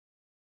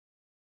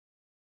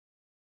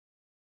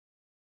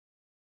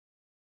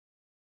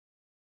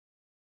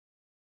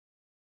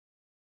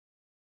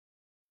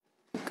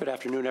Good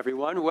afternoon,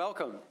 everyone.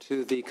 Welcome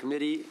to the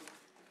Committee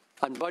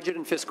on Budget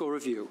and Fiscal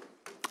Review.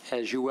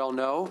 As you well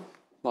know,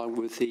 along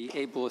with the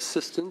able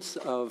assistance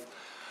of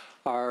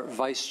our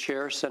Vice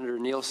Chair, Senator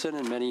Nielsen,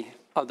 and many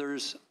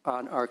others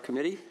on our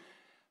committee,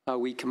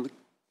 we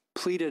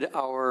completed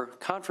our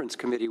conference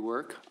committee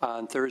work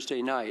on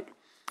Thursday night.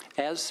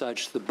 As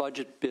such, the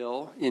budget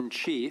bill in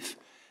chief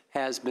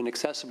has been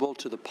accessible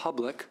to the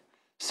public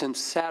since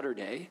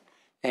Saturday,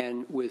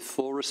 and with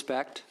full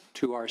respect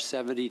to our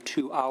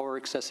 72-hour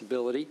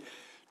accessibility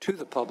to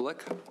the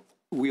public,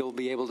 we'll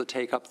be able to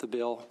take up the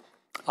bill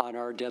on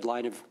our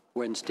deadline of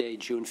Wednesday,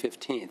 June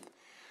 15th.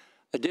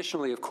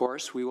 Additionally, of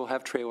course, we will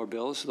have trailer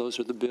bills. Those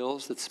are the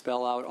bills that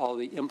spell out all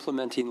the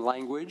implementing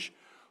language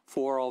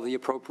for all the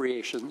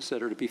appropriations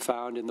that are to be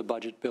found in the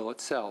budget bill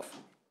itself.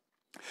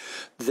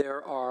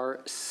 There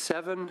are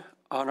 7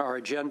 on our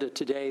agenda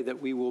today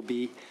that we will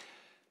be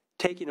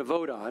taking a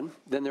vote on.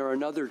 Then there are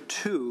another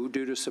 2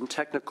 due to some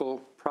technical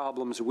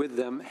problems with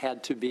them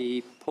had to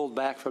be pulled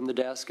back from the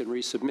desk and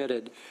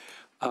resubmitted.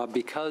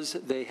 Because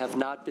they have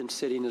not been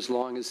sitting as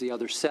long as the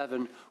other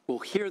 7, we'll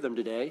hear them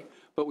today,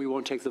 but we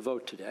won't take the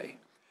vote today.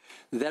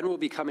 Then we'll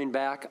be coming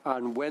back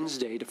on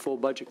Wednesday to full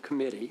budget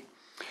committee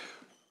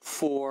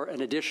for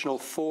an additional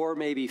 4,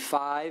 maybe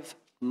 5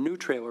 new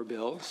trailer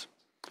bills,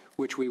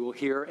 which we will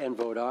hear and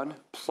vote on,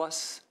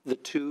 plus the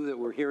 2 that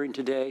we're hearing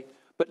today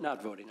but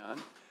not voting on.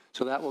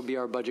 So that will be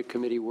our budget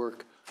committee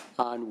work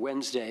on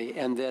Wednesday.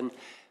 And then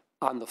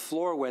on the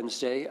floor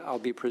Wednesday, I'll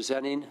be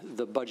presenting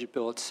the budget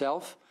bill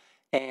itself,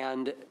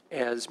 and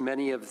as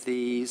many of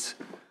these,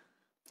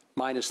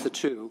 minus the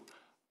 2,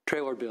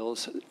 trailer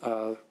bills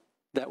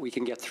that we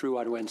can get through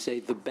on Wednesday,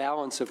 the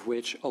balance of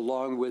which,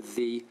 along with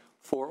the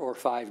 4 or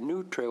 5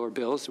 new trailer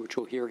bills, which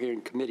we'll hear here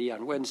in committee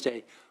on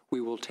Wednesday, we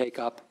will take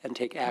up and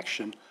take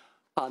action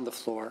on the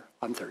floor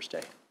on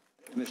Thursday.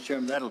 Mr.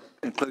 Chairman, that'll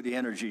include the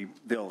energy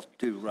bill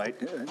too, right?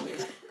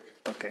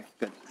 Okay,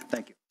 good.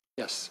 Thank you.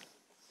 Yes.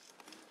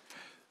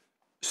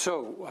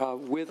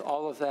 So with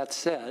all of that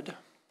said,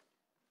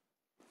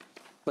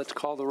 let's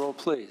call the roll,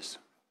 please.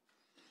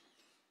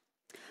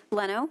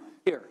 Leno?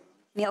 Here.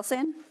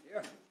 Nielsen?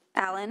 Here.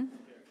 Allen?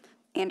 Here.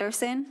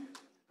 Anderson?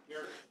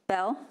 Here.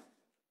 Bell?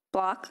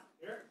 Block?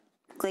 Here.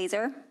 Glazer?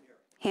 Here.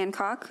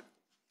 Hancock?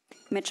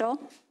 Mitchell?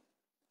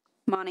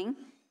 Monning?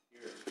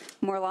 Here.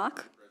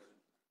 Morlock?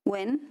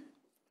 Wynn?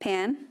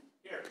 Pan?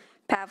 Here.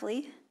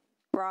 Pavley?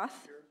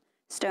 Roth? Here.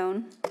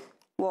 Stone?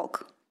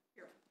 Wolk?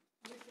 Here.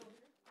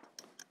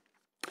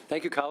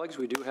 Thank you, colleagues.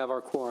 We do have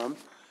our quorum.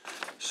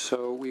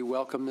 So we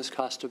welcome Ms.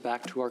 Costa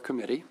back to our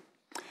committee.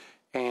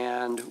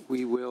 And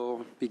we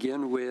will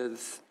begin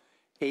with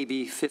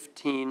AB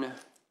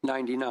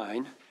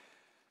 1599,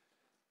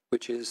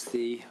 which is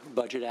the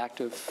Budget Act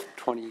of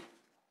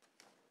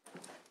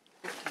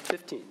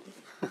 2015.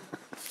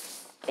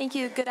 Thank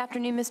you. Good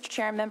afternoon, Mr.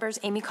 Chair and members.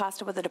 Amy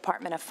Costa with the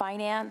Department of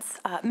Finance.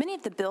 Many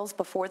of the bills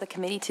before the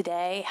committee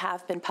today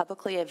have been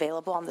publicly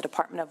available on the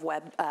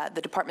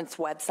department's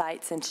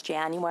website since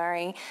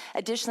January.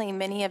 Additionally,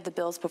 many of the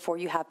bills before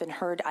you have been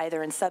heard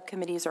either in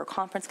subcommittees or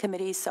conference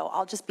committees, so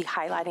I'll just be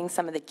highlighting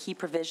some of the key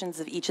provisions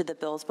of each of the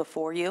bills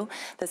before you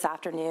this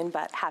afternoon,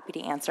 but happy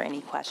to answer any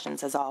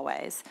questions as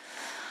always.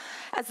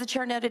 As the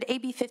chair noted,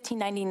 AB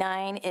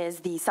 1599 is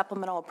the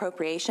supplemental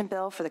appropriation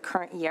bill for the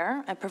current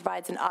year and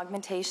provides an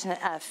augmentation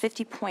of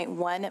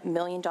 $50.1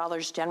 million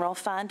general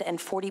fund and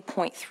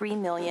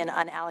 $40.3 million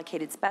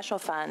unallocated special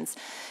funds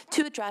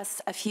to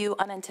address a few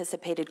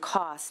unanticipated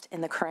costs in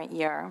the current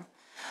year.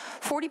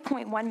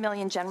 $40.1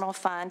 million general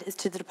fund is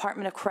to the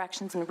Department of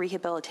Corrections and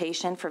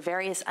Rehabilitation for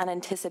various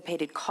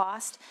unanticipated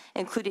costs,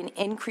 including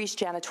increased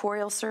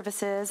janitorial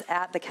services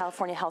at the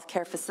California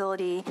Healthcare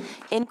Facility,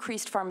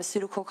 increased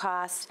pharmaceutical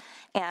costs,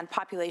 and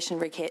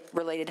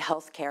population-related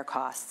health care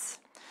costs.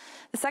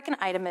 The second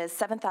item is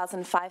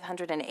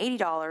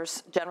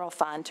 $7,580 general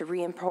fund to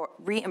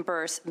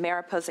reimburse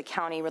Mariposa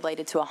County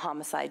related to a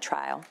homicide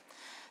trial.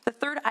 The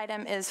third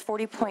item is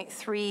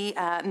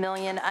 $40.3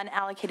 million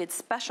unallocated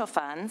special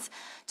funds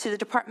to the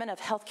Department of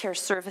Healthcare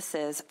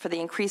Services for the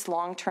increased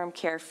long-term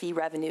care fee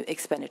revenue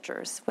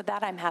expenditures. With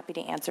that, I'm happy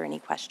to answer any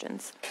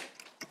questions.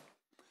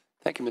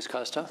 Thank you, Ms.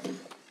 Costa.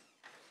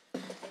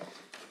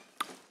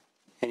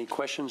 Any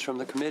questions from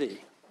the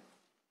committee?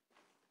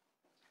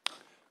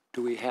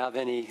 Do we have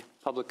any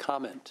public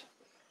comment?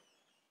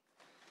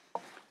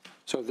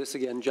 So this,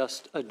 again,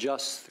 just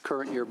adjusts the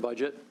current year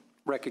budget,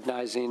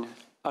 recognizing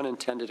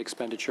unintended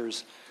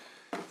expenditures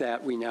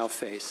that we now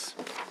face.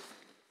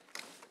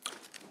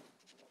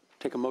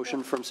 Take a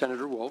motion from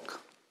Senator Wolk,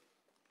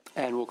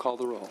 and we'll call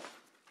the roll.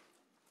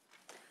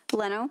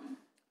 Leno?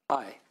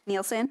 Aye.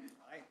 Nielsen?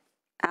 Aye.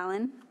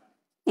 Allen?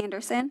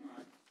 Anderson?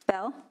 Aye.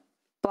 Bell?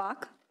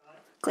 Block? Aye.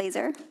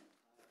 Glazer? Aye.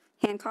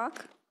 Hancock?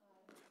 Aye.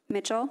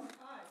 Mitchell?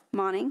 Aye.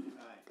 Monning?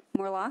 Aye.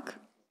 Morlock?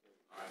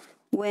 Aye.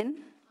 Wynn?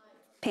 Aye.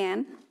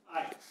 Pan?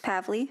 Aye.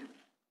 Pavley?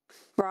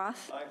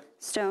 Roth? Aye.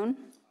 Stone?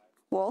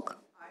 Aye. Wolk?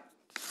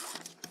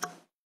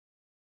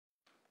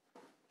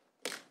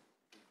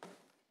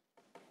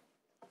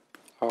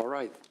 All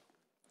right.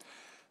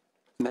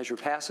 Measure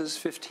passes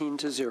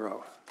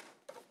 15-0.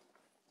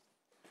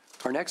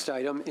 Our next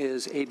item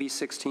is AB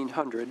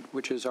 1600,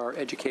 which is our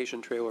education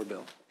trailer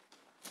bill.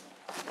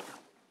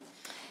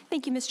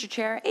 Thank you, Mr.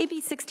 Chair. AB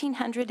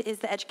 1600 is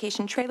the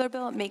education trailer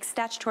bill. It makes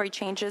statutory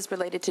changes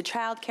related to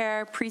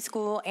childcare,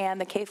 preschool, and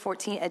the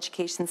K-14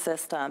 education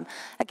system.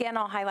 Again,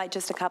 I'll highlight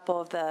just a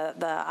couple of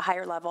the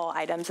higher level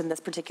items in this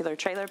particular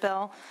trailer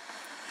bill.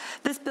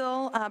 This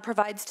bill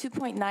provides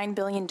 $2.9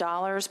 billion,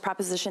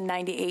 Proposition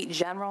 98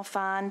 General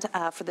Fund,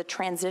 for the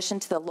transition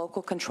to the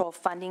local control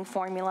funding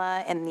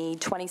formula in the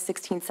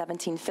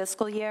 2016-17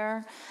 fiscal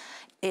year.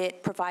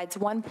 It provides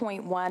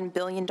 $1.1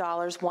 billion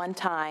one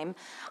time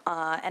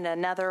and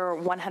another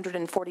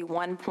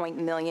 $141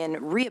 million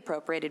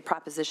reappropriated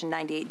Proposition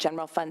 98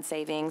 General Fund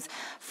savings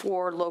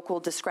for local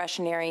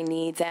discretionary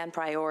needs and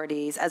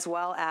priorities, as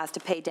well as to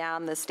pay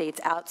down the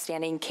state's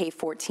outstanding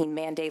K-14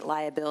 mandate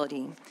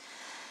liability.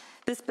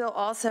 This bill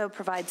also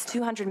provides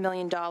 $200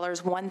 million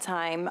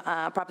one-time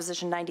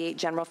Proposition 98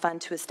 General Fund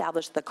to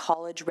establish the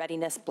College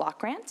Readiness Block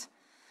Grant.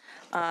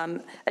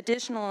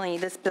 Additionally,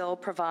 this bill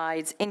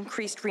provides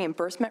increased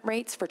reimbursement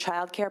rates for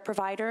child care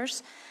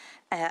providers,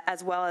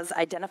 as well as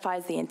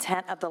identifies the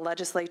intent of the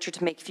legislature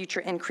to make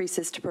future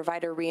increases to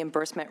provider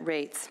reimbursement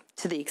rates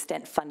to the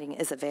extent funding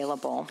is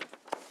available.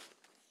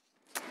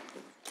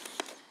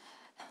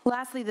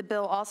 Lastly, the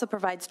bill also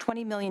provides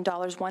 $20 million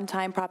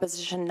one-time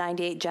Proposition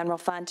 98 General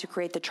Fund to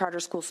create the Charter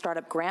School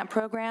Startup Grant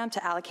Program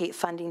to allocate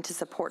funding to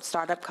support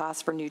startup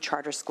costs for new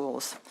charter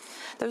schools.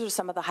 Those are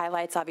some of the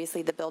highlights.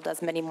 Obviously, the bill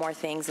does many more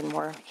things, and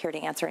we're here to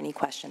answer any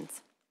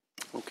questions.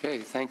 Okay,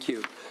 thank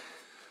you.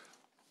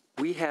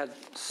 We had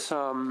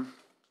some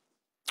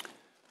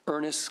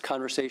earnest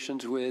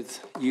conversations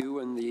with you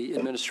and the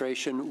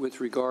administration with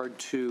regard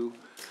to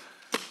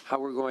how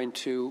we're going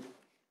to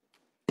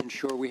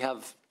ensure we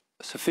have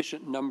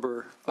sufficient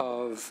number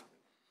of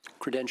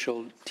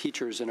credentialed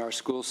teachers in our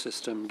school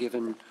system,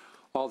 given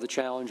all the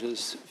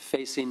challenges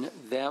facing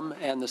them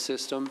and the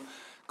system,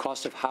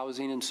 cost of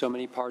housing in so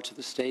many parts of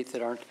the state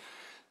that aren't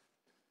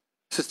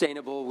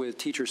sustainable with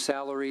teacher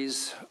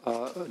salaries,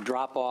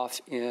 drop-off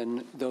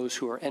in those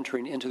who are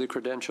entering into the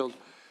credentialed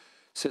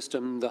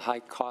system, the high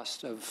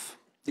cost of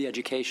the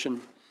education.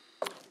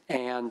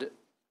 And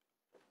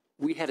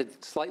we had a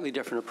slightly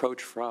different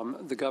approach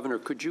from the governor.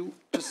 Could you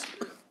just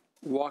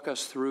walk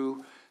us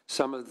through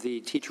some of the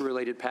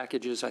teacher-related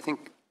packages? I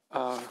think,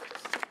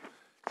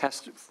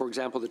 for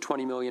example, the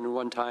 $20 million in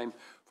one time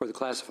for the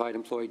classified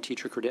employee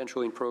teacher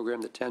credentialing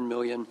program, the $10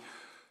 million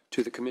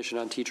to the Commission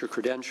on Teacher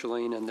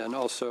Credentialing, and then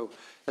also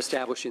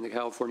establishing the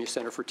California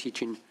Center for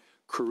Teaching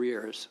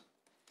Careers.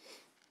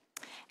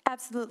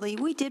 Absolutely.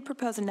 We did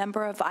propose a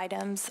number of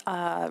items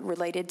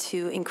related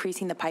to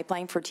increasing the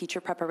pipeline for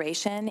teacher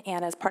preparation,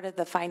 and as part of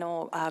the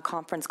final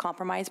conference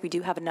compromise, we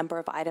do have a number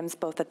of items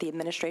both that the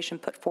administration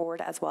put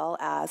forward as well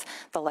as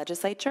the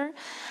legislature.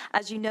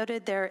 As you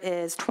noted, there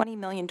is $20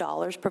 million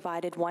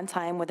provided one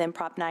time within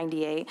Prop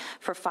 98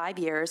 for 5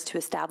 years to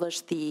establish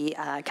the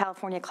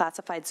California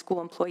Classified School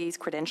Employees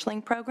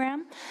Credentialing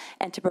Program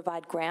and to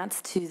provide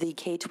grants to the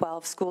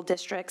K-12 school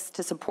districts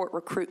to support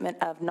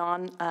recruitment of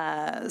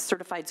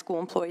non-certified school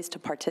employees to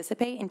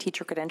participate in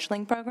teacher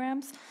credentialing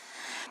programs.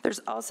 There's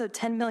also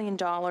 $10 million,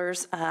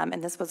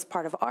 and this was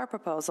part of our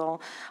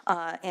proposal,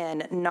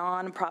 in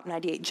non-Prop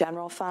 98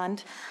 General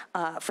Fund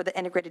for the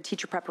Integrated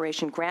Teacher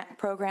Preparation Grant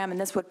Program, and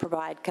this would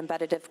provide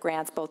competitive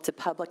grants both to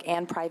public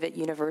and private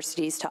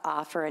universities to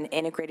offer an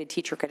integrated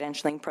teacher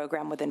credentialing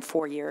program within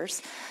 4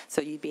 years.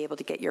 So you'd be able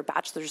to get your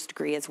bachelor's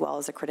degree as well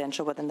as a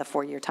credential within the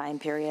 4-year time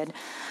period.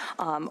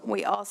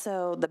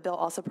 The bill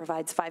also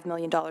provides $5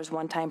 million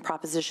one-time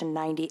Proposition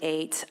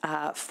 98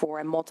 for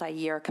a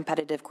multi-year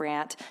competitive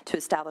grant to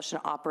establish and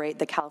operate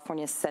the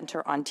California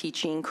Center on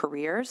Teaching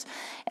Careers,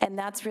 and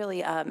that's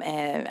really a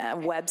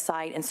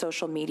website and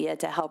social media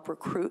to help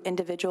recruit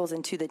individuals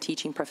into the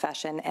teaching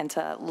profession and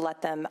to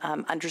let them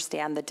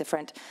understand the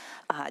different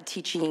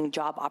teaching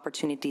job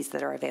opportunities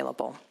that are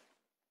available.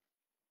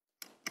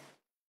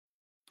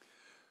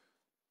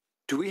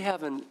 Do we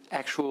have an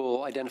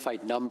actual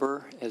identified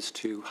number as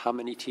to how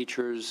many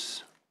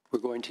teachers we're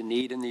going to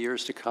need in the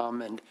years to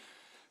come, and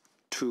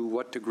to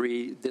what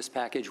degree this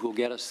package will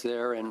get us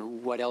there,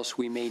 and what else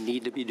we may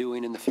need to be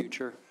doing in the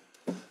future?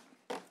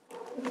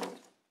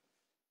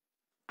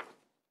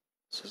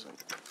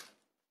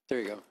 There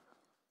you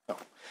go.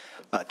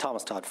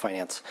 Thomas Todd,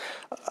 Finance.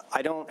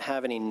 I don't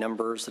have any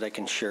numbers that I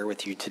can share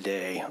with you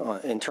today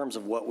in terms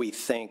of what we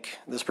think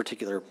this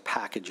particular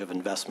package of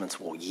investments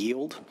will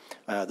yield.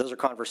 Those are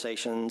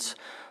conversations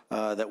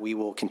that we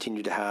will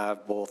continue to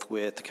have both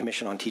with the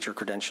Commission on Teacher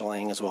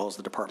Credentialing as well as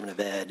the Department of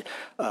Ed.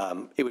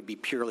 It would be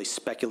purely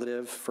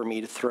speculative for me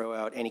to throw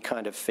out any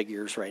kind of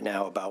figures right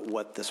now about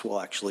what this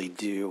will actually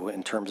do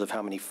in terms of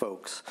how many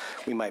folks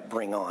we might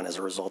bring on as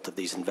a result of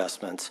these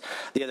investments.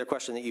 The other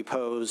question that you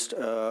posed,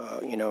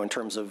 in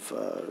terms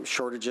of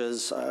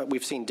shortages,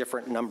 we've seen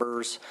different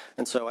numbers,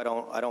 and so I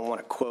don't want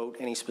to quote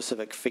any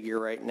specific figure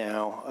right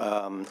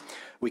now.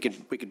 We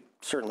could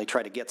certainly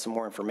try to get some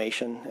more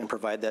information and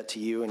provide that to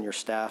you and your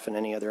staff and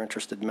any other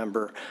interested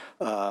member,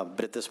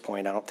 but at this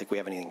point, I don't think we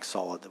have anything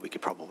solid that we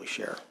could probably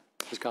share.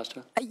 Ms.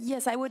 Costa?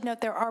 Yes, I would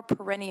note there are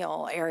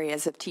perennial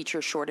areas of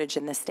teacher shortage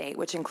in the state,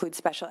 which include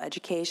special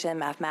education,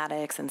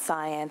 mathematics, and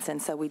science,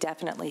 and so we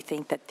definitely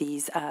think that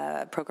these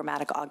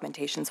programmatic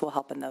augmentations will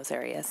help in those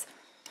areas.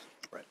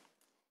 Right.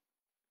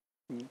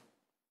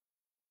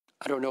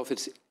 I don't know if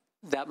it's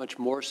that much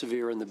more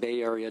severe in the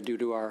Bay Area due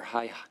to our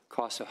high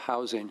cost of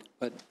housing,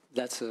 but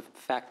that's a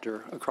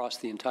factor across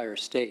the entire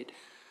state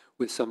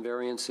with some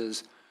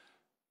variances.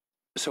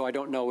 So I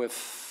don't know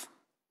if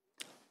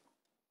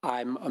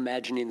I'm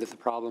imagining that the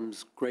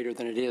problem's greater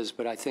than it is,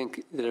 but I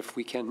think that if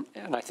we can,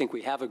 and I think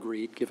we have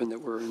agreed, given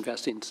that we're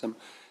investing some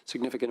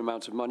significant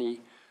amounts of money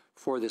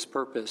for this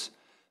purpose,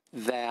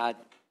 that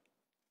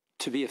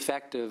to be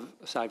effective,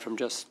 aside from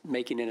just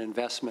making an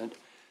investment,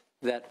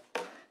 that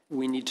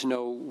we need to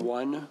know,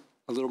 one,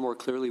 a little more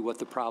clearly what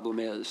the problem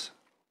is.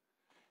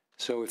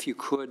 So if you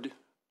could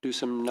do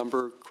some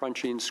number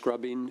crunching,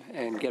 scrubbing,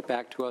 and get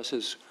back to us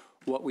as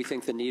what we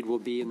think the need will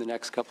be in the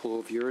next couple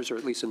of years, or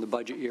at least in the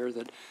budget year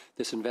that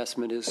this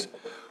investment is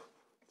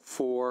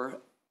for,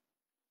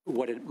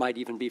 what it might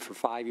even be for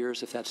 5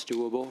 years, if that's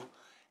doable.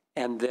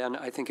 And then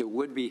I think it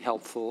would be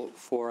helpful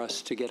for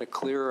us to get a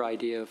clearer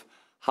idea of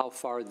how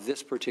far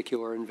this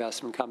particular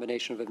investment,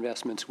 combination of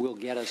investments, will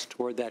get us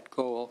toward that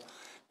goal.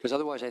 Because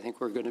otherwise, I think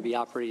we're going to be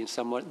operating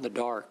somewhat in the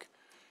dark.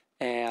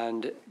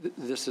 And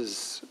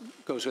this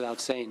goes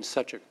without saying,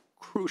 such a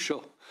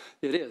crucial,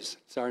 it is.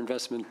 It's our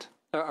investment.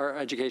 Our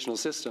educational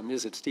system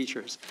is its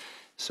teachers.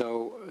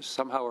 So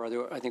somehow or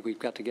other, I think we've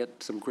got to get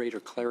some greater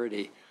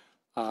clarity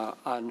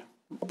on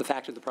the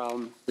fact of the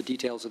problem, the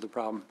details of the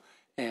problem,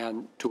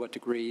 and to what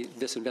degree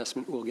this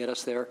investment will get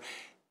us there,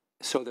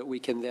 so that we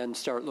can then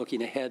start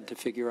looking ahead to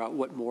figure out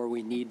what more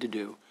we need to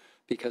do,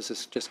 because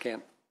this just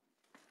can't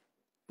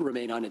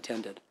remain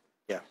unattended.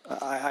 Yeah,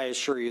 I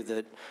assure you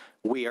that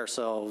we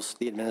ourselves,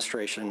 the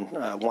administration,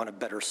 want a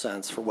better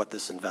sense for what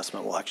this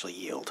investment will actually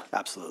yield.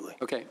 Absolutely.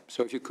 Okay,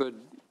 so if you could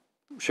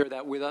share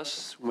that with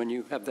us when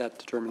you have that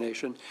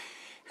determination.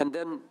 And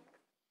then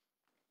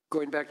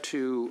going back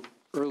to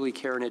early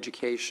care and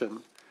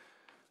education,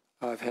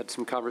 I've had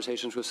some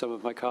conversations with some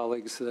of my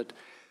colleagues that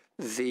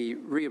the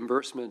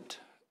reimbursement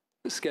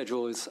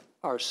schedules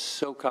are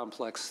so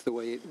complex the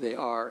way they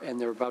are, and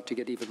they're about to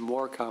get even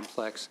more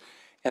complex.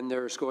 And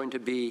there's going to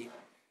be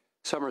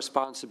some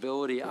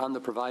responsibility on the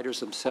providers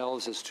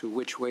themselves as to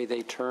which way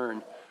they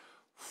turn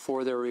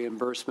for their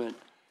reimbursement.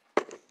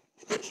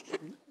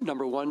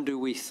 Number one, do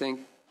we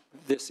think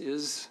this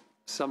is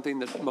something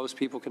that most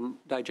people can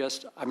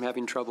digest? I'm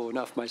having trouble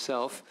enough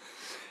myself.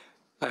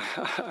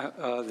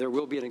 There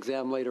will be an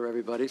exam later,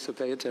 everybody, so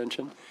pay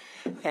attention.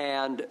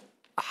 And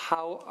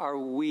how are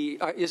we,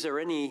 is there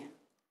any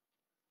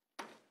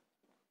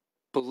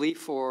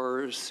belief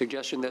or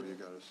suggestion that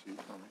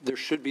there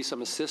should be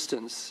some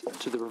assistance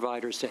to the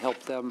providers to help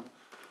them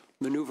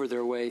maneuver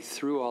their way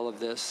through all of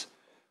this,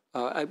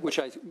 which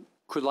I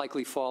could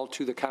likely fall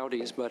to the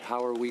counties, but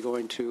how are we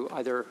going to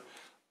either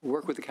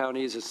work with the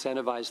counties,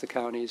 incentivize the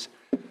counties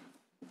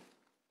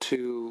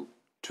to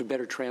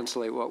better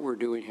translate what we're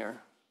doing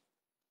here?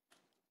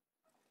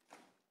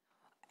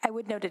 I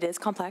would note it is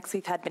complex.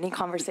 We've had many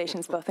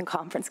conversations both in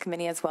conference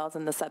committee as well as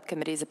in the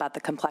subcommittees about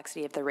the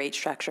complexity of the rate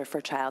structure for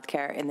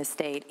childcare in the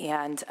state.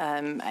 And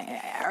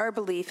our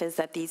belief is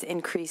that these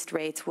increased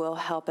rates will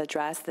help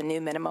address the new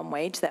minimum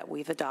wage that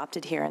we've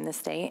adopted here in the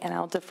state. And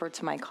I'll defer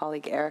to my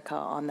colleague Erica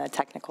on the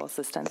technical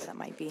assistance that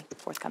might be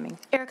forthcoming.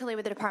 Erica Lee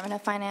with the Department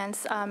of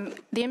Finance.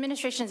 The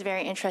administration is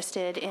very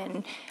interested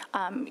in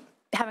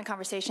having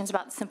conversations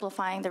about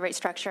simplifying the rate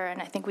structure,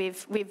 and I think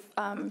we've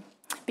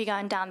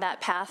begun down that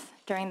path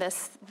during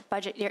this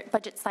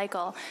budget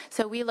cycle.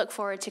 So we look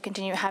forward to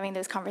continue having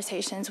those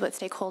conversations with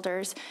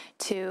stakeholders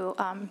to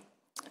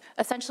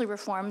essentially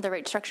reform the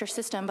rate structure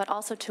system, but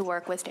also to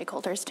work with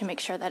stakeholders to make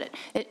sure that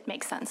it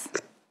makes sense.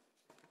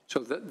 So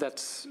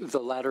that's the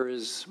latter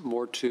is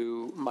more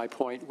to my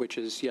point, which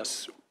is,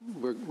 yes,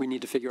 we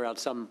need to figure out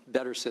some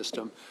better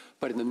system,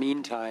 but in the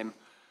meantime,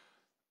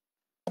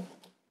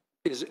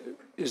 is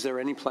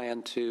there any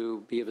plan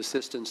to be of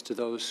assistance to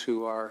those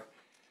who are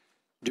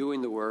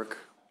doing the work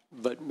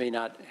but may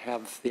not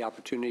have the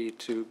opportunity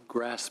to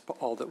grasp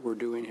all that we're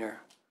doing here?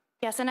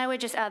 Yes, and I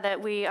would just add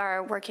that we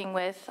are working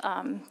with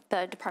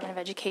the Department of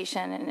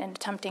Education and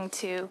attempting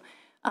to,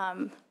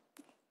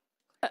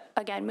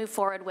 again, move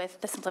forward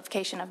with the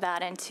simplification of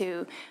that and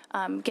to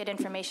get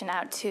information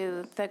out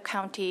to the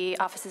county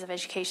offices of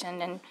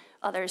education and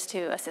others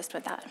to assist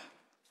with that.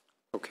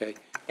 Okay,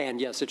 and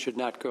yes, it should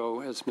not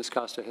go, as Ms.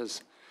 Costa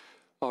has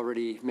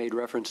already made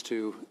reference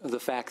to, the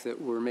fact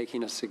that we're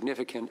making a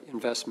significant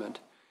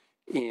investment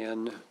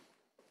in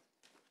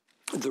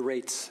the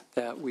rates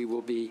that we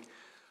will be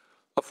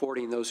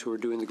affording those who are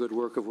doing the good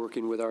work of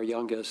working with our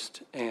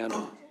youngest, and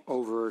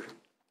over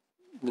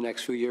the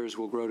next few years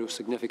will grow to a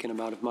significant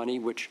amount of money,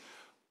 which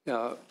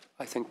I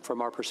think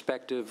from our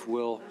perspective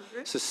will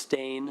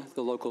sustain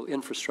the local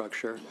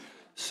infrastructure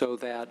so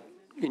that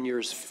in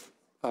years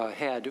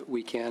ahead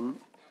we can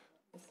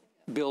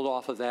build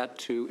off of that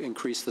to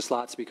increase the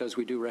slots, because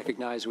we do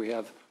recognize we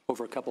have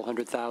over a couple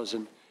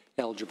 100,000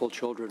 eligible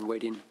children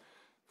waiting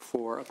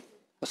for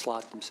a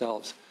slot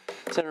themselves.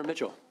 Senator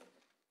Mitchell.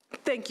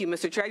 Thank you,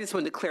 Mr. Chair. I just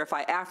wanted to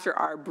clarify, after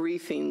our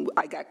briefing,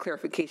 I got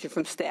clarification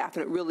from staff,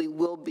 and it really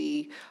will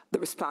be the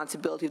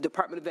responsibility of the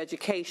Department of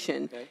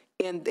Education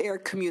in their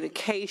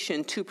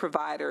communication to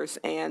providers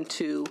and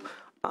to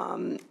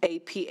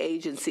AP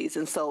agencies.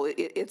 And so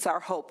it's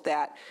our hope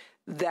that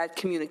that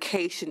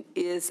communication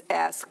is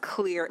as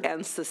clear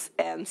and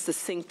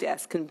succinct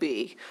as can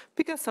be,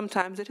 because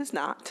sometimes it is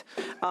not.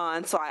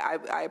 And so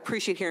I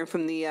appreciate hearing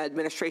from the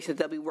administration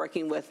that they'll be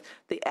working with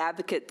the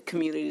advocate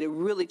community to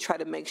really try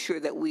to make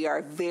sure that we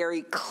are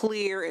very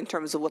clear in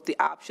terms of what the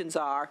options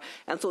are.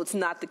 And so it's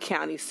not the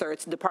county, sir,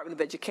 it's the Department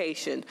of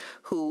Education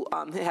who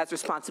has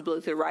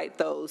responsibility to write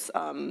those,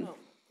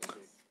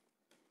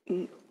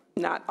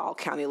 not all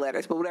county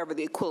letters, but whatever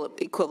the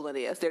equivalent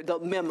is. They're the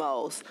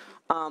memos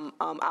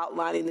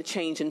outlining the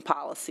change in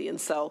policy. And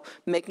so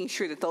making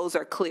sure that those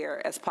are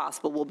clear as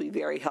possible will be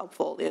very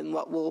helpful in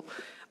what will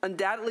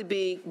undoubtedly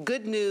be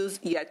good news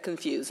yet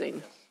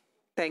confusing.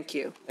 Thank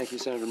you. Thank you,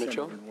 Senator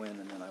Mitchell. Senator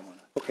Nguyen, and then I want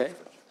to. Okay.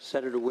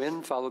 Senator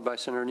Nguyen, followed by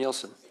Senator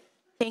Nielsen.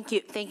 Thank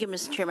you,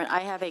 Mr. Chairman.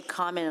 I have a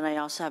comment and I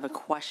also have a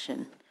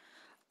question.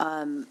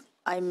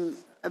 I'm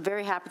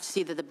very happy to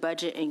see that the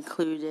budget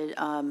included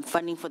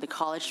funding for the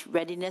college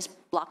readiness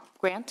block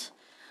grant.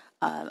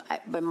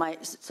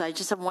 So I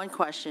just have one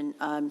question,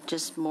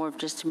 just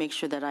to make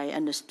sure that I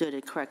understood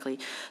it correctly.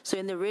 So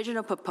in the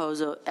original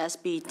proposal,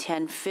 SB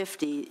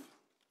 1050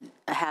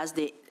 has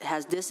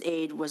this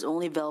aid was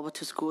only available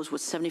to schools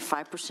with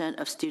 75%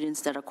 of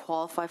students that are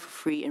qualified for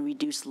free and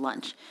reduced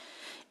lunch,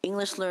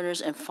 English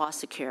learners, and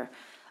foster care.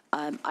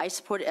 I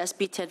support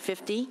SB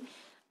 1050.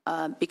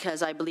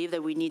 Because I believe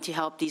that we need to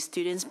help these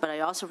students, but I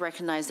also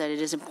recognize that it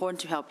is important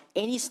to help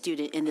any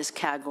student in this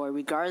category,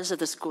 regardless of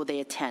the school they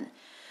attend.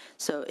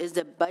 So is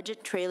the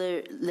budget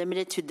trailer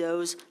limited to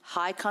those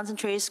high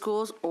concentrated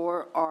schools,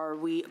 or are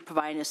we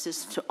providing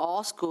assistance to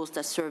all schools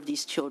that serve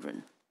these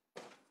children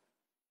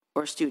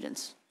or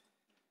students?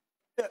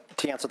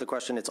 To answer the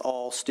question, it's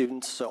all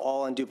students, so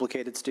all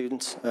unduplicated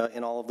students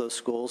in all of those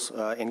schools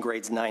in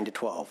grades 9 to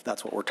 12.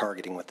 That's what we're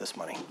targeting with this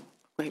money.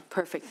 Great,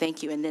 perfect,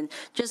 thank you. And then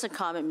just a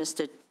comment,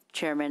 Mr.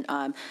 Chairman.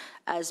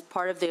 As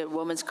part of the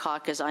Women's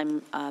Caucus,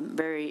 I'm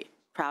very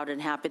proud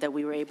and happy that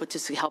we were able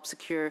to help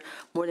secure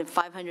more than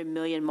 $500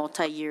 million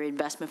multi-year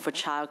investment for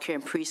childcare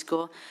and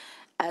preschool.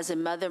 As a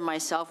mother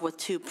myself with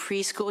 2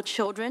 preschool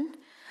children,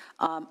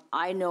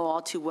 I know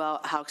all too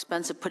well how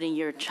expensive putting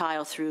your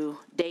child through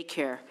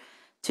daycare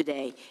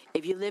today.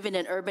 If you live in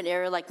an urban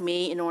area like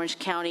me in Orange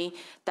County,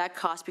 that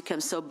cost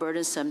becomes so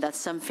burdensome that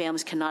some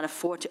families cannot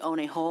afford to own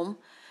a home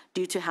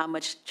due to how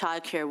much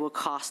childcare will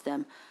cost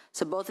them.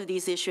 So both of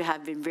these issues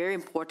have been very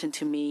important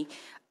to me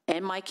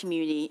and my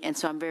community, and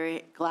so I'm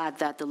very glad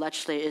that the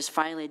legislature is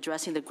finally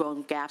addressing the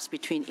growing gaps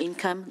between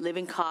income,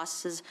 living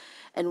costs,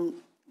 and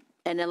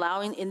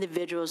allowing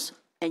individuals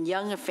and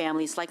younger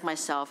families like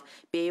myself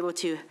be able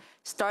to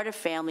start a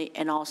family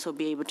and also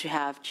be able to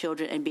have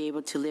children and be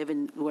able to live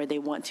in where they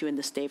want to in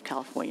the state of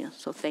California.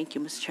 So thank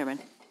you, Mr. Chairman.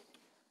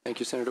 Thank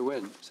you, Senator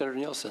Nguyen. Senator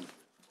Nielsen.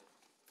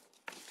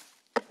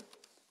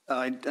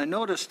 I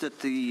noticed that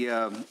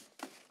the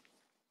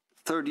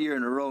third year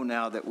in a row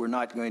now that we're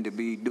not going to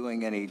be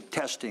doing any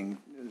testing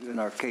in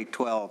our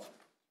K-12.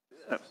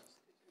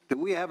 Do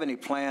we have any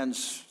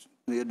plans,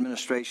 the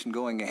administration,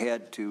 going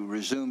ahead to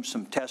resume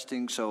some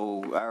testing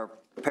so our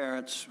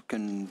parents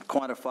can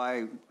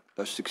quantify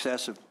the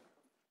success of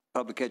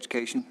public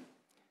education?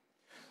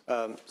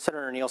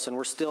 Senator Nielsen,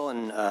 we're still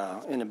in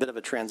a bit of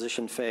a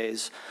transition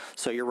phase,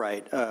 so you're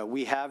right.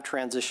 We have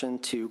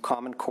transitioned to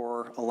Common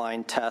Core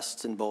aligned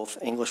tests in both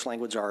English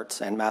language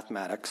arts and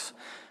mathematics.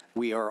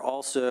 We are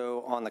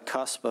also on the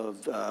cusp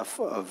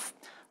of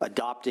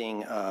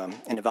adopting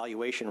an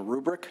evaluation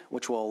rubric,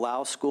 which will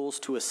allow schools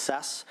to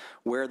assess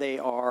where they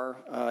are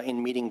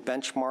in meeting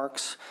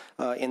benchmarks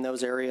in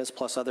those areas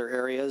plus other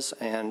areas.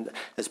 And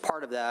as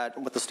part of that,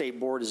 what the state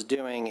board is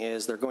doing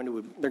is they're going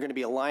to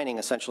be aligning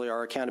essentially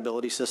our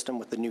accountability system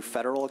with the new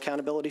federal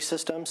accountability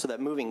system, so that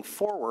moving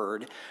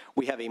forward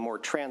we have a more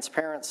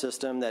transparent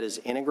system that is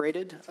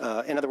integrated.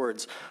 In other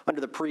words,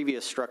 under the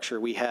previous structure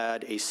we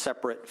had a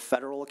separate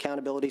federal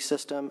accountability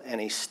system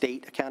and a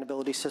state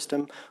accountability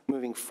system.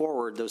 Moving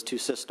forward, those two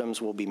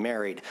systems will be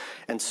married.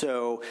 And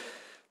so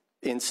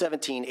in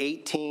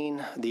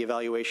 17-18, the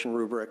evaluation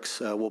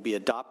rubrics will be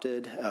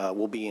adopted,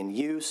 will be in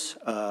use,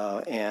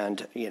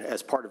 and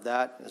as part of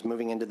that, as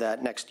moving into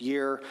that next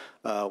year,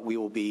 we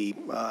will be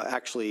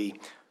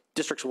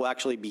districts will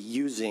actually be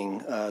using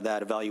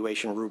that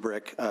evaluation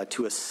rubric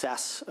to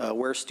assess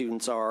where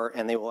students are,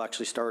 and we will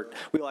actually start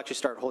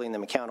holding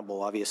them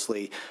accountable,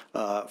 obviously,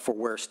 for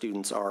where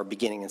students are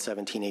beginning in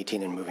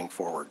 17-18 and moving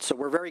forward. So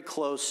we're very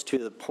close to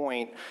the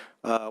point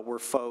where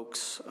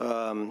folks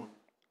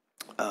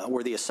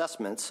were the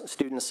assessments,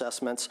 student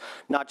assessments,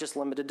 not just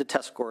limited to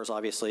test scores,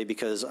 obviously,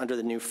 because under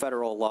the new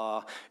federal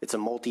law, it's a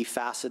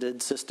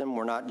multifaceted system.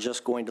 We're not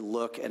just going to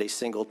look at a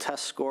single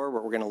test score,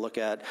 but we're going to look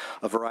at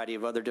a variety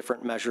of other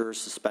different measures,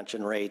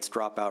 suspension rates,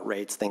 dropout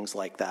rates, things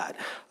like that.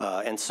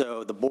 And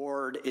so the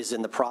board is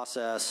in the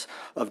process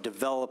of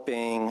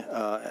developing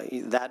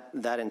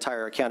that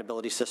entire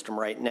accountability system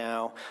right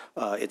now.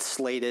 It's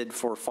slated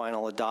for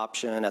final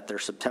adoption at their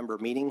September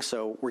meeting,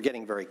 so we're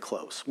getting very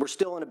close. We're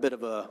still in a bit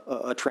of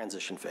a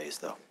transition phase,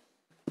 though.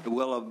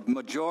 Will a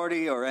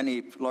majority or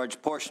any large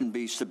portion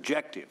be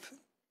subjective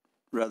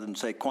rather than,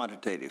 say,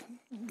 quantitative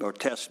or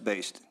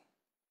test-based?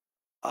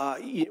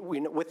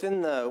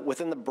 Within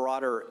the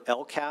broader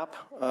LCAP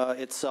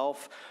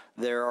itself,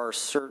 there are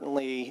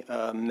certainly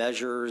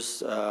measures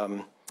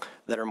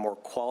that are more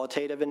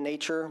qualitative in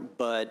nature,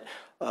 but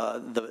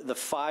the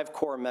 5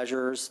 core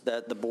measures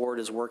that the board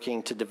is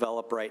working to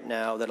develop right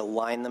now that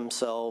align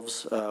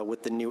themselves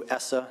with the new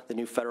ESSA, the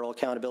new federal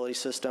accountability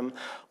system,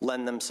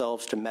 lend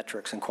themselves to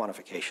metrics and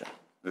quantification.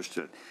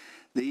 Understood.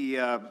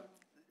 The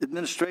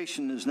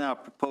administration is now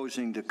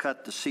proposing to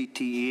cut the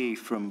CTE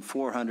from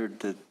 400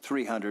 to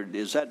 300.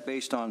 Is that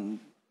based on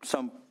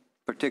some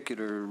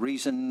particular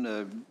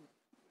reason,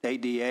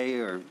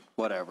 ADA or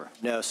whatever?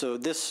 No, so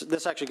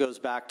this actually goes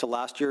back to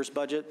last year's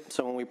budget.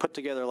 So when we put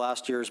together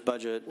last year's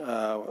budget,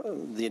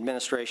 the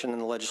administration and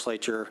the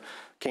legislature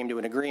came to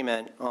an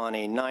agreement on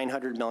a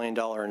 $900 million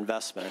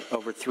investment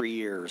over 3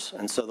 years.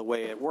 And so the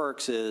way it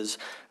works is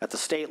at the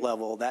state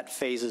level, that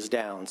phases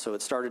down. So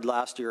it started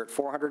last year at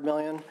 $400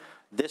 million.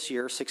 This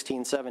year,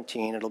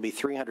 16-17, it'll be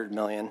 $300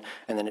 million,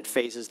 and then it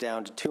phases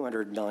down to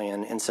 $200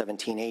 million in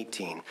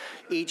 17-18.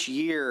 Each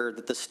year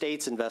that the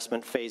state's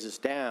investment phases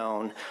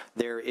down,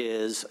 there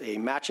is a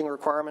matching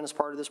requirement as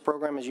part of this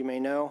program, as you may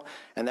know,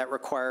 and that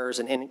requires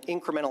an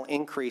incremental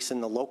increase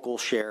in the local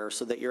share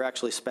so that you're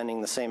actually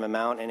spending the same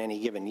amount in any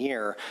given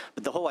year.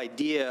 But the whole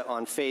idea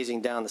on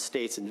phasing down the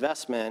state's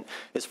investment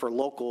is for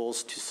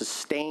locals to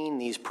sustain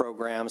these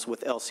programs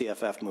with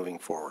LCFF moving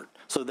forward.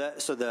 So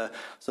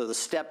the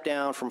step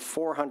down from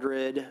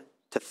 400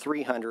 to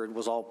 300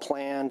 was all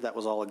planned. That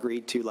was all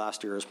agreed to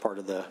last year as part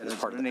of the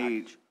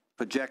package.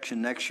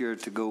 Projection next year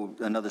to go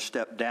another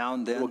step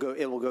down then?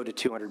 It will go to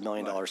 $200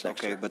 million next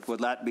year. Okay, but will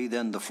that be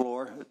then the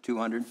floor,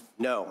 200?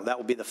 No, that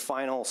will be the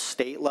final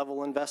state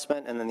level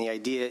investment, and then the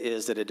idea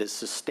is that it is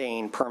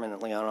sustained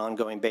permanently on an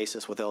ongoing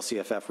basis with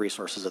LCFF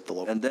resources at the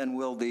local. And then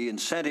will the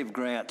incentive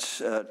grants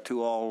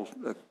to all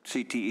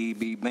CTE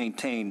be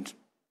maintained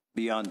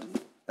beyond,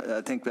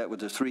 I think that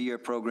was a 3-year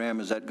program,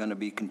 is that going to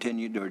be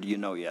continued, or do you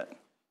know yet?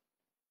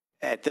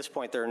 At this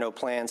point, there are no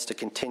plans to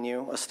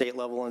continue a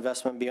state-level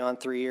investment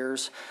beyond 3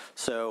 years.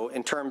 So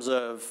in terms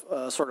of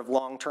sort of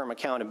long-term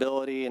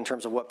accountability, in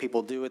terms of what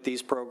people do with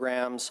these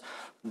programs,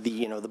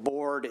 the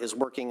board is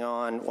working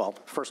on, well,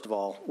 first of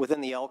all,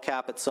 within the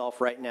LCAP itself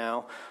right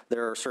now,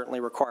 there are certainly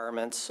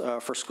requirements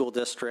for school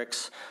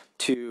districts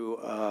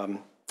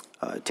to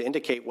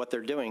indicate what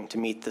they're doing to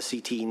meet the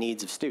CTE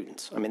needs of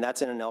students. I mean,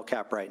 that's in an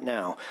LCAP right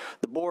now.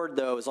 The board,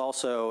 though, is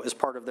also, as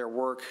part of their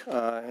work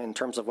in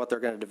terms of what they're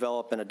going to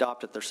develop and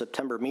adopt at their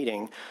September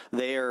meeting,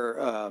 they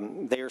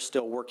are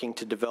still working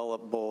to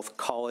develop both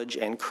college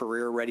and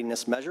career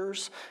readiness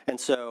measures. And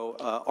so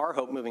our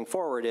hope moving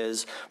forward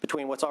is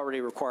between what's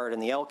already required in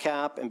the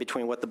LCAP and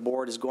between what the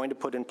board is going to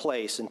put in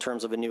place in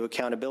terms of a new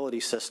accountability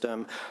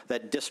system,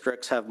 that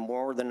districts have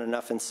more than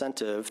enough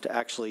incentive to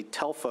actually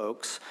tell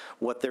folks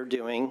what they're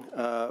doing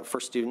for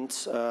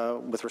students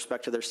with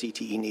respect to their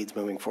CTE needs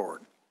moving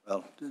forward.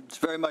 Well, it's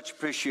very much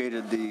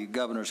appreciated, the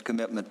governor's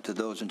commitment to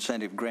those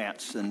incentive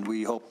grants, and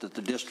we hope that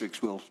the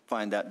districts will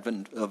find that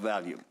of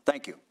value.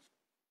 Thank you.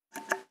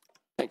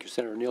 Thank you,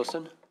 Senator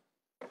Nielsen.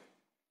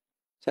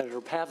 Senator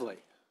Pavley.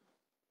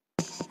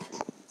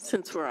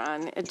 Since we're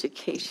on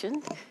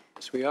education.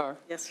 Yes, we are.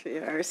 Yes, we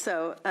are.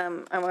 So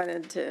I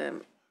wanted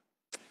to,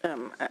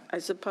 I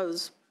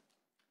suppose,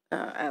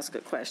 ask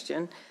a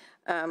question.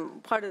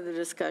 Part of the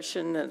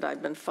discussion that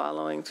I've been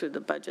following through the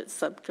budget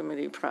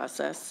subcommittee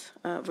process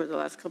over the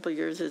last couple of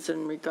years is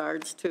in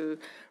regards to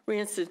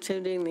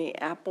reinstituting the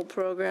APPLE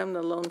program,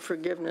 the loan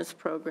forgiveness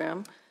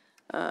program.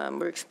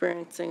 We're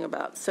experiencing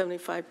about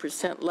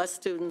 75% less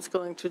students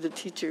going through the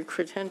teacher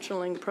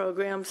credentialing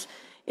programs,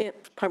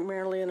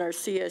 primarily in our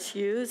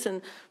CSUs.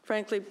 And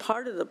frankly,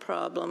 part of the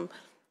problem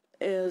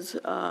is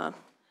the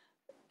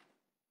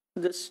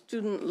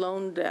student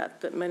loan debt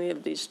that many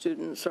of these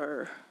students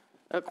are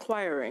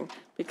acquiring,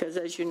 because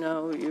as you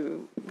know, you're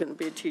going to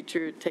be a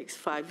teacher, it takes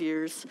 5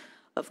 years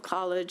of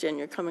college, and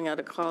you're coming out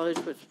of college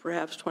with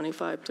perhaps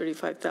 $25,000,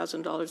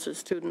 $35,000 of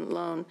student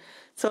loan.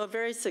 So a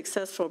very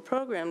successful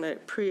program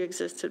that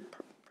pre-existed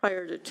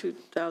prior to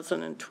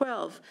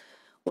 2012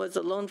 was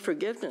a loan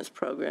forgiveness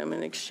program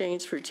in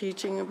exchange for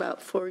teaching about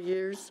 4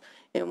 years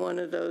in one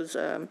of those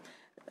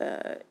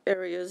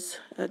areas,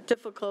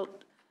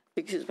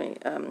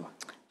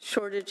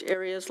 shortage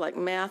areas like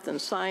math and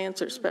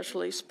science, or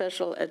especially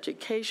special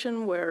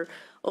education, where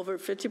over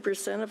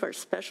 50% of our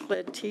special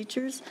ed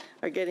teachers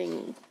are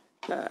getting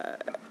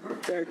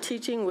they're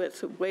teaching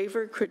with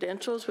waiver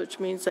credentials, which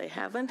means they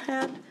haven't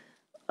had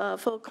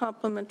full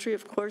complementary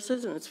of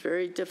courses, and it's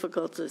very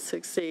difficult to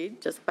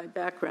succeed. Just by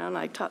background,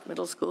 I taught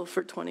middle school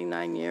for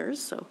 29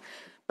 years, so.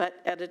 But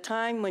at a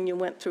time when you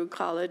went through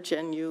college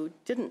and you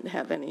didn't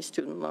have any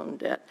student loan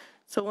debt.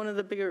 So one of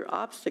the bigger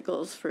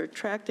obstacles for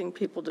attracting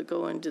people to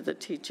go into the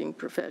teaching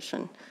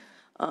profession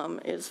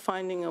is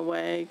finding a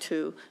way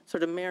to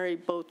sort of marry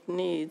both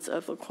needs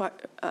of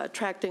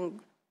attracting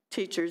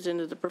teachers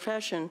into the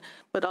profession,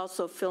 but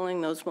also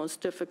filling those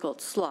most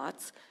difficult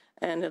slots.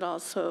 And it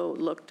also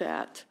looked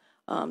at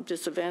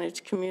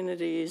disadvantaged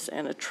communities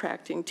and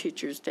attracting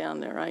teachers down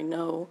there. I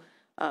know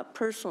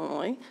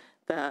personally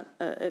that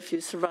if you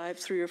survive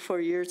 3 or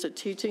 4 years of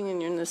teaching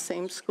and you're in the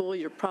same school,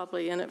 you're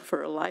probably in it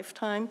for a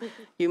lifetime.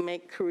 You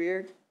make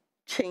career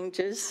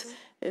changes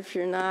if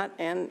you're not,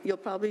 and you'll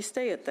probably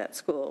stay at that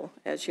school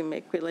as you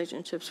make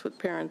relationships with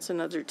parents and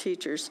other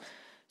teachers.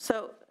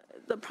 So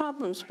the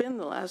problem's been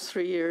the last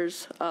 3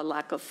 years,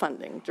 lack of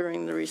funding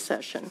during the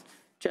recession,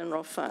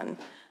 general fund.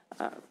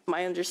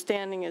 My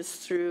understanding is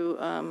through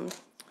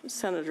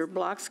Senator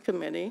Block's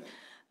committee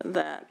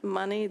that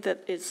money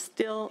that is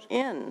still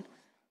in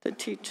the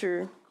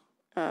Teacher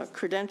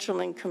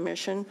Credentialing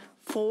Commission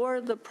for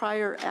the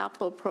prior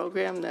Apple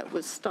program that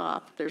was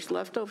stopped, there's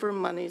leftover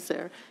monies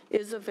there,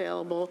 is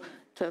available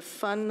to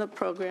fund the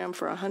program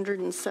for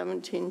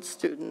 117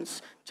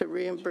 students to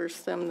reimburse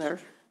them their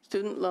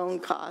student loan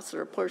costs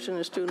or a portion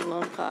of student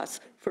loan costs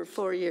for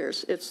 4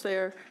 years. It's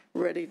there,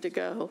 ready to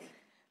go.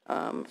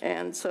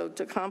 And so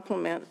to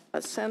complement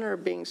a center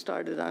being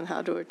started on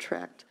how to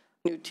attract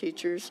new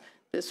teachers,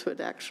 this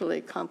would actually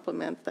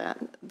complement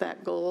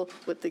that goal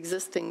with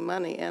existing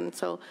money. And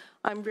so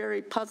I'm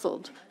very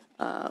puzzled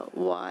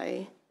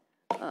why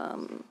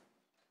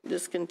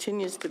this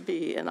continues to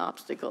be an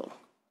obstacle.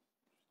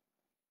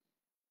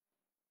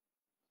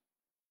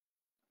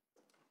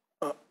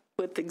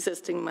 With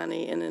existing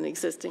money in an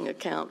existing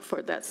account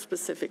for that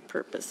specific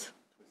purpose.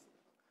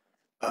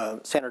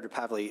 Senator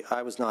Pavley,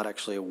 I was not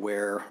actually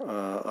aware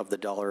of the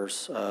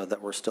dollars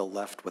that were still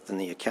left within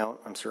the account.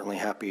 I'm certainly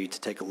happy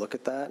to take a look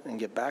at that and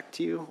get back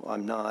to you.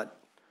 I'm not.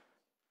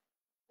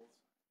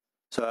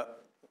 So,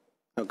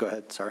 no, go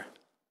ahead, sorry.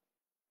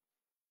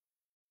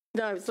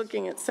 No, I was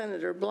looking at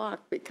Senator Block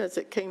because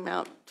it came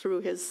out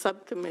through his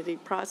subcommittee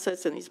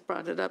process and he's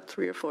brought it up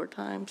 3 or 4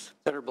 times.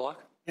 Senator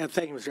Block? Yeah,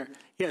 thank you, Mr. Chair.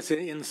 Yes,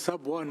 in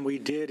sub 1, we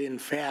did in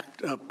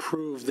fact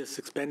approve this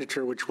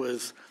expenditure, which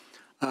was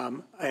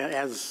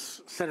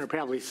as Senator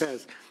Pavley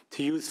says,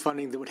 to use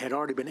funding that had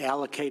already been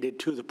allocated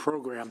to the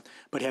program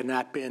but had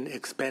not been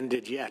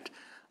expended yet.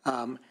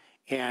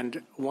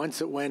 And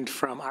once it went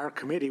from our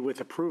committee with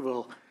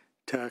approval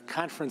to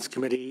conference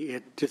committee,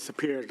 it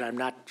disappeared. I'm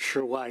not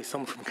sure why.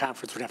 Someone from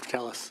conference would have to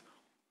tell us.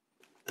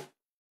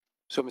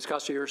 So, Ms.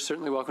 Costa, you're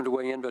certainly welcome to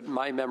weigh in, but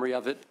my memory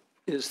of it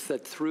is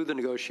that through the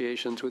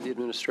negotiations with the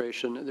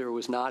administration, there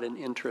was not an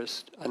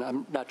interest, and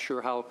I'm not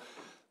sure how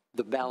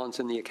the balance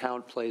in the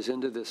account plays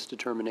into this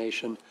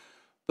determination,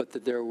 but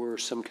that there were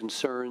some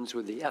concerns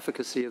with the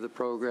efficacy of the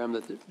program,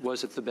 that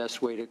was it the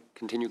best way to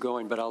continue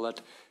going, but I'll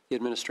let the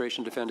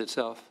administration defend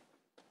itself.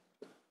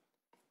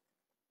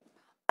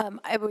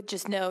 I would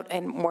just note,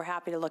 and we're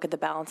happy to look at the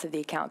balance of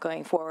the account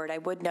going forward, I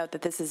would note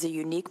that this is a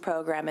unique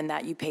program in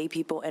that you pay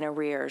people in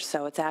arrears.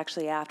 So it's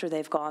actually after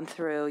they've gone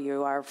through,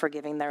 you are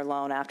forgiving their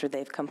loan after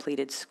they've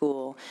completed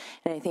school.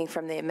 And I think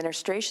from the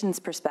administration's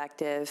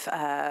perspective,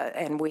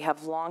 and we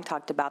have long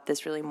talked about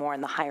this really more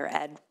in the higher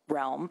ed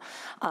realm,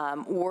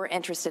 we're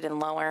interested in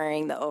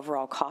lowering the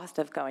overall cost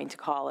of going to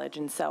college.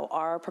 And so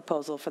our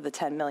proposal for the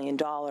 $10 million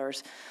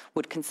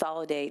would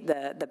consolidate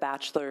the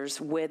bachelor's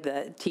with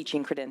the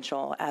teaching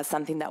credential as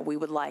something that we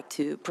would like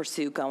to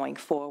pursue going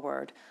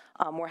forward.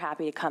 We're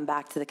happy to come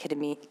back to the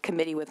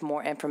committee with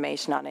more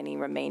information on any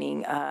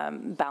remaining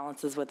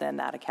balances within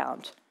that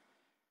account.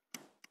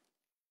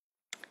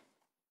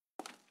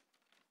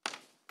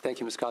 Thank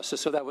you, Ms. Costa.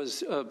 So that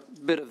was a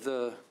bit of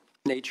the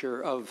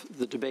nature of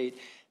the debate.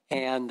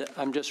 And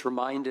I'm just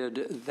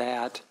reminded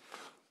that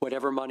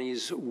whatever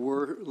monies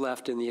were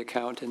left in the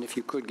account, and if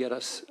you could get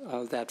us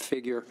that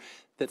figure,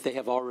 that they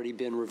have already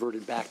been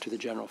reverted back to the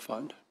general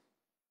fund.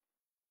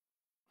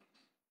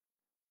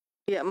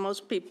 Yeah,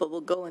 most people will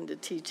go into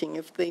teaching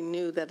if they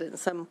knew that at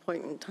some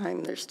point in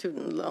time their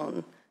student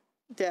loan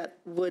debt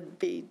would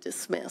be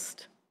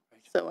dismissed.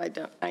 So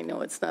I know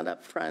it's not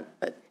up front,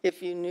 but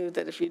if you knew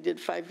that if you did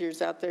 5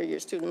 years out there, your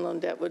student loan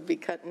debt would be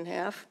cut in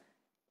half,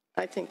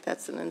 I think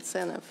that's an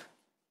incentive.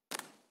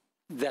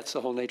 That's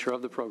the whole nature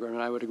of the program,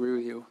 and I would agree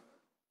with you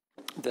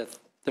that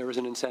there is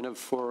an incentive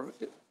for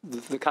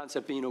the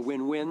concept being a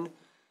win-win.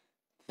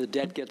 The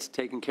debt gets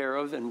taken care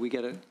of, and we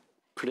get a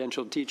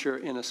credentialed teacher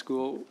in a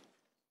school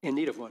in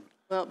need of one.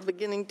 Well,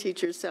 beginning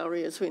teacher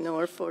salary, as we know,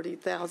 are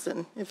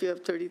 $40,000. If you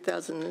have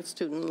 $30,000 in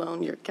student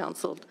loan, you're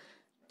counseled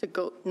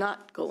to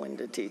not go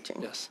into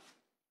teaching. Yes.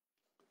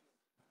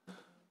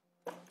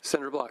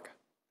 Senator Block.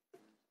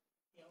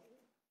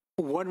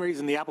 One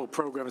reason the Apple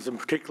program has been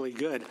particularly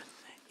good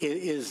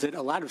is that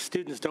a lot of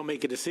students don't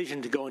make a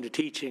decision to go into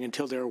teaching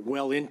until they're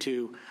well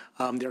into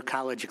their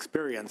college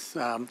experience.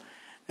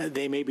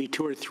 They may be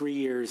 2 or 3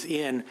 years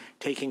in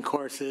taking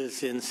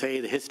courses in, say,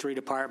 the history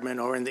department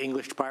or in the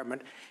English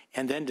department,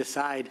 and then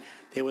decide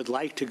they would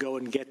like to go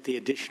and get the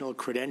additional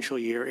credential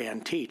year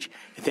and teach.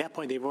 At that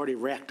point, they've already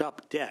racked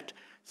up debt.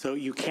 So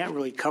you can't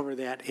really cover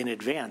that in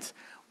advance.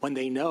 When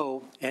they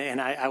know,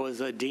 and I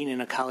was a dean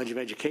in a college of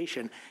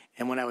education,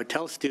 and when I would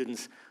tell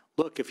students,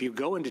 look, if you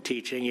go into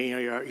teaching,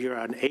 you're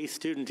an A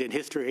student in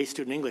history, A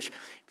student in English.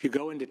 If you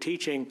go into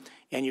teaching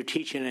and you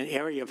teach in an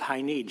area of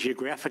high need,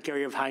 geographic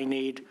area of high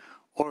need,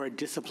 or a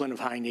discipline of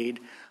high need,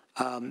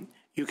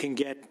 you can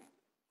get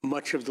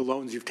much of the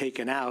loans you've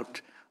taken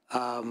out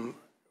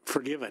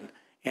forgiven.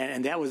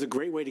 And that was a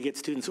great way to get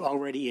students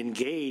already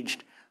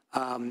engaged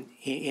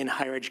in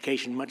higher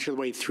education, much of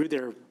the way through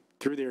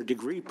their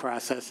degree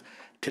process,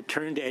 to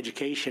turn to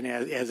education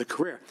as a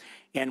career.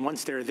 And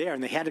once they're there,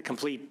 and they had to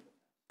complete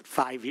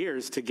 5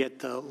 years to get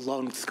the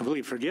loans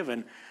completely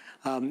forgiven,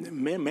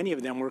 many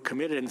of them were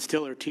committed and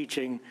still are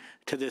teaching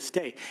to this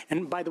day.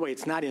 And by the way,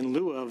 it's not in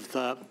lieu of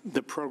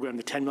the program,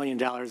 the $10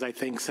 million, I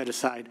think, set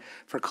aside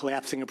for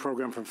collapsing a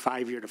program from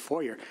 5-year to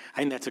 4-year. I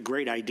think that's a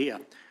great idea.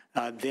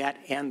 That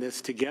and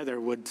this together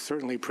would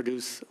certainly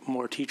produce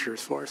more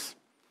teachers for us.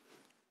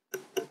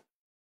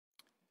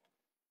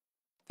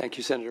 Thank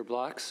you, Senator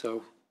Block.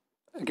 So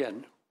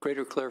again,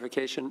 greater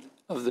clarification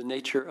of the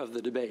nature of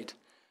the debate,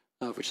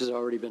 which has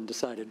already been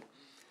decided.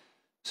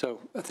 So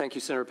thank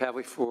you, Senator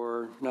Pavlik,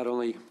 for not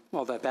only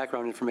all that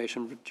background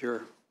information, but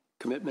your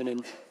commitment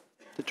and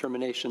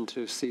determination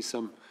to see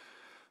some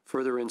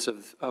furtherance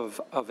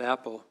of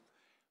Apple.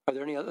 Are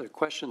there any other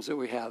questions that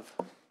we have?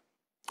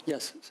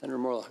 Yes, Senator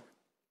Morlock.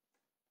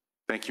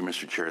 Thank you,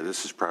 Mr. Chair.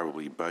 This is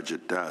probably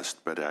budget dust,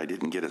 but I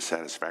didn't get a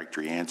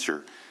satisfactory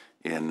answer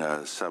in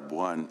sub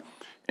 1,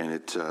 and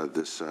it's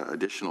this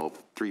additional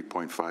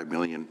 $3.5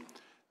 million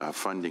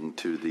funding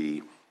to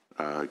the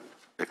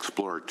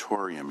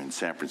Exploratorium in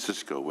San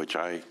Francisco, which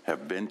I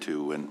have been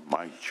to when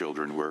my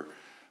children were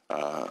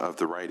of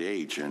the right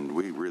age, and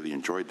we really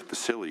enjoyed the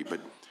facility. But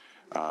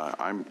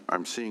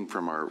I'm seeing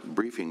from our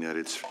briefing that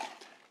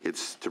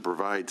it's to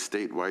provide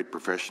statewide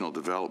professional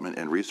development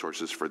and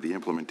resources for the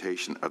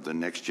implementation of the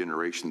next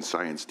generation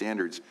science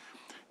standards.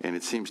 And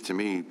it seems to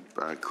me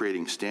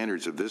creating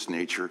standards of this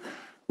nature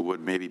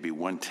would maybe be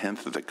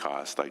 1/10 of the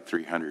cost, like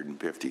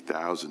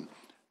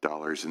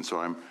 $350,000. And so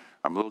I'm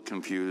a little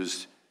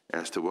confused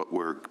as to what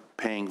we're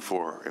paying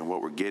for and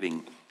what we're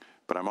getting.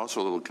 But I'm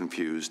also a little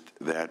confused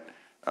that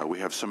we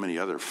have so many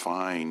other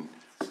fine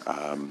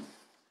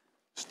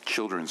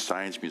children's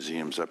science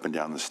museums up and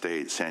down the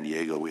state. San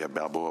Diego, we have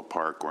Balboa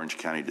Park, Orange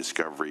County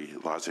Discovery.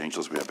 Los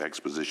Angeles, we have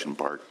Exposition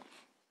Park.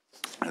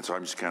 And so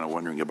I'm just kind of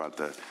wondering about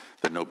the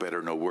no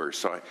better, no worse.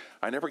 So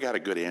I never got a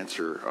good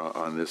answer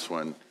on this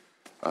one.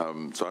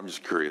 So I'm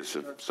just curious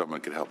if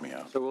someone could help me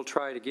out. So we'll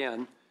try it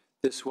again.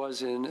 This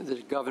was in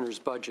the governor's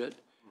budget,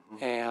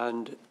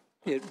 and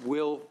it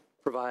will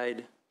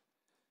provide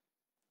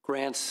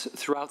grants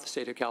throughout the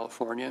state of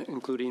California,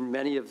 including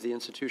many of the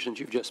institutions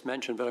you've just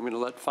mentioned, but I'm going to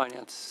let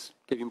finance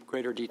give you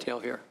greater detail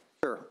here.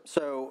 Sure.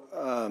 So,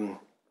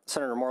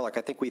 Senator Morlock,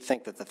 I think we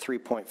think that the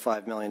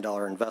 $3.5 million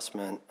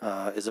investment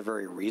is a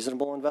very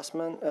reasonable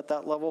investment at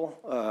that level.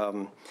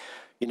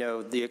 You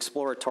know, the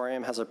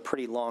Exploratorium has a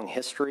pretty long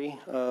history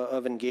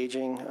of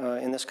engaging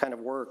in this kind of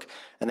work,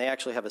 and they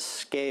actually have a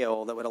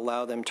scale that would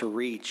allow them to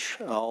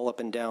reach all up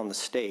and down the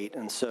state.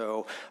 And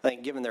so I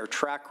think given their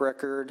track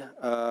record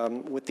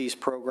with these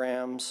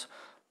programs,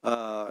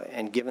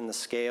 and given the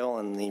scale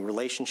and the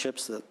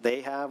relationships that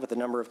they have with a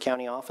number of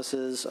county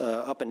offices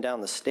up and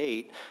down the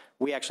state,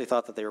 we actually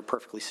thought that they were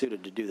perfectly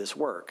suited to do this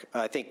work.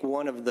 I think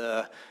one of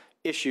the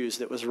issues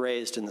that was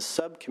raised in the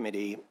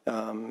subcommittee,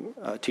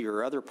 to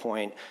your other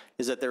point,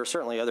 is that there are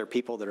certainly other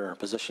people that are in a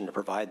position to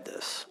provide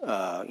this.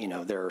 You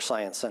know, there are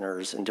science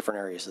centers in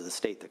different areas of the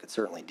state that could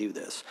certainly do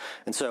this.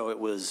 And so it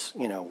was,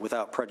 you know,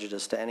 without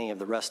prejudice to any of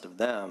the rest of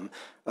them,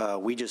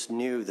 we just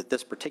knew that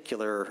this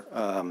particular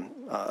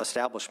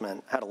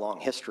establishment had a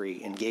long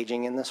history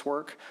engaging in this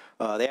work.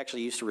 They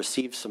actually used to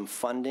receive some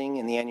funding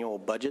in the annual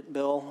budget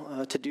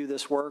bill to do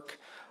this work.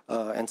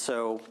 And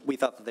so we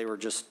thought that they were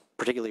just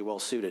particularly well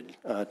suited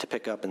to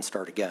pick up and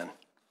start again.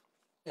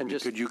 And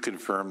just could you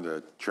confirm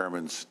the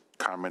chairman's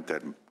comment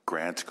that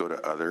grants go to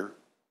other?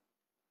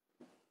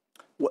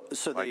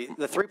 So the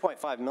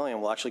 $3.5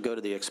 million will actually go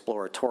to the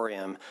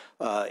Exploratorium.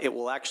 It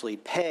will actually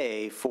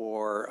pay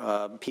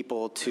for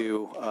people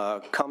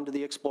to come to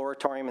the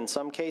Exploratorium in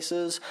some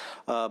cases,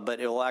 but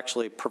it will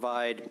actually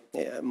provide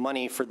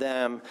money for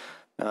them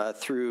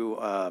through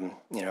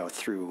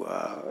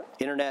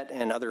internet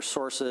and other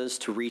sources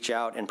to reach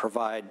out and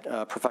provide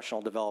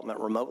professional development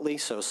remotely.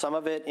 So some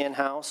of it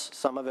in-house,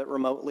 some of it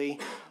remotely.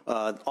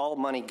 All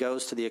money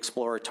goes to the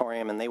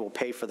Exploratorium, and they will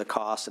pay for the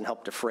costs and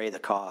help defray the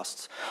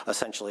costs,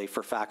 essentially,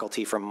 for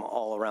faculty from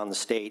all around the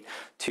state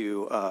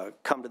to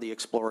come to the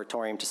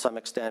Exploratorium to some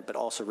extent, but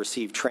also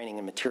receive training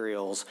and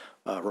materials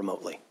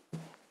remotely.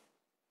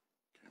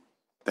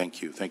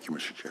 Thank you. Thank you,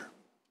 Mr. Chair.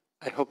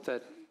 I hope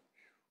that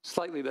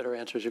Slightly better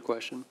answers your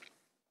question.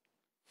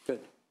 Good.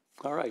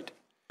 All right.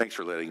 Thanks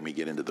for letting me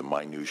get into the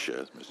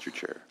minutia, Mr.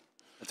 Chair.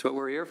 That's what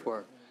we're here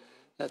for.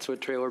 That's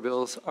what trailer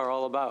bills are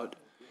all about.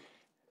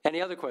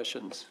 Any other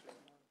questions?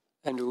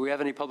 And do we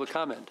have any public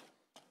comment?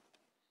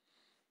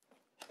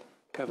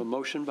 I have a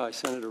motion by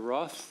Senator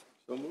Roth.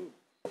 So moved.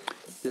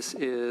 This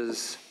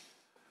is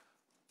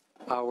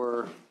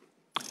our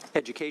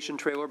education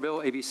trailer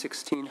bill, AB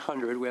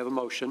 1600. We have a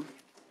motion.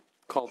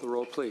 Call the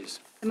roll, please.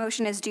 The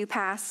motion is do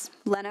pass.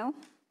 Leno,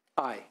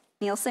 Aye.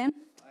 Nielsen,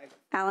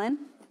 Allen,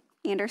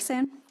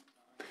 Anderson,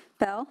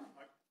 Bell,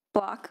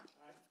 Block,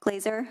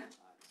 Glazer,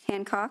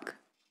 Hancock,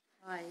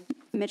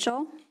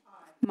 Mitchell,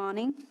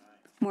 Monning,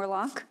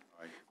 Morlock,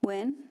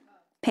 Wynn,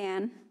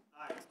 Pan,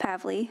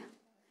 Pavley,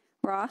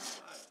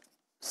 Roth,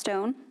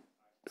 Stone,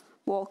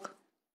 Wolk,